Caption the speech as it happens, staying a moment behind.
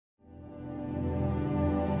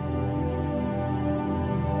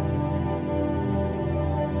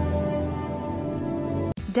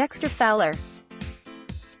Dexter Fowler.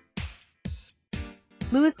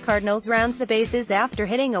 Louis Cardinals rounds the bases after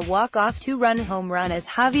hitting a walk-off two-run home run as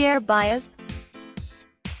Javier Baez.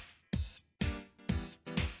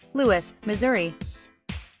 Louis, Missouri.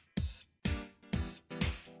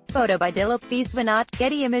 Photo by Dilip Vishwanat,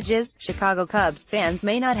 Getty Images. Chicago Cubs fans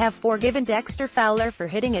may not have forgiven Dexter Fowler for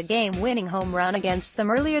hitting a game-winning home run against them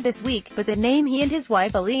earlier this week, but the name he and his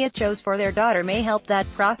wife Aliya chose for their daughter may help that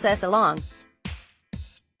process along.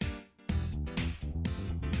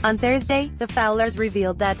 On Thursday, the Fowlers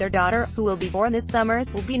revealed that their daughter, who will be born this summer,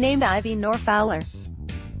 will be named Ivy nor Fowler.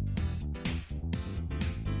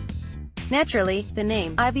 Naturally, the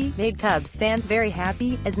name Ivy made Cubs fans very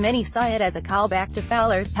happy, as many saw it as a callback to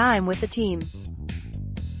Fowler's time with the team.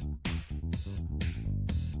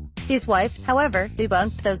 His wife, however,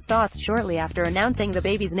 debunked those thoughts shortly after announcing the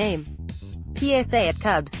baby's name. PSA at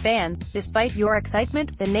Cubs fans: despite your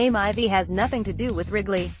excitement, the name Ivy has nothing to do with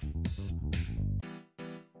Wrigley.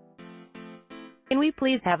 Can we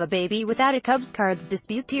please have a baby without a Cubs cards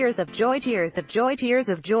dispute? Tears of joy, tears of joy, tears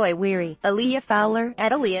of joy. Weary. Aliya Fowler,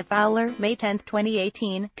 at Aliya Fowler, May 10,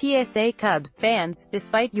 2018. PSA Cubs fans: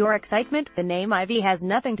 despite your excitement, the name Ivy has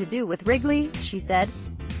nothing to do with Wrigley, she said.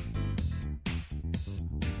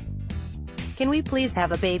 Can we please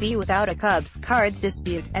have a baby without a Cubs cards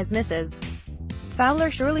dispute? As Mrs.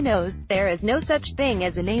 Fowler surely knows, there is no such thing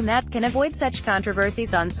as a name that can avoid such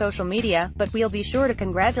controversies on social media, but we'll be sure to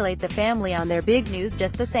congratulate the family on their big news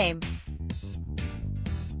just the same.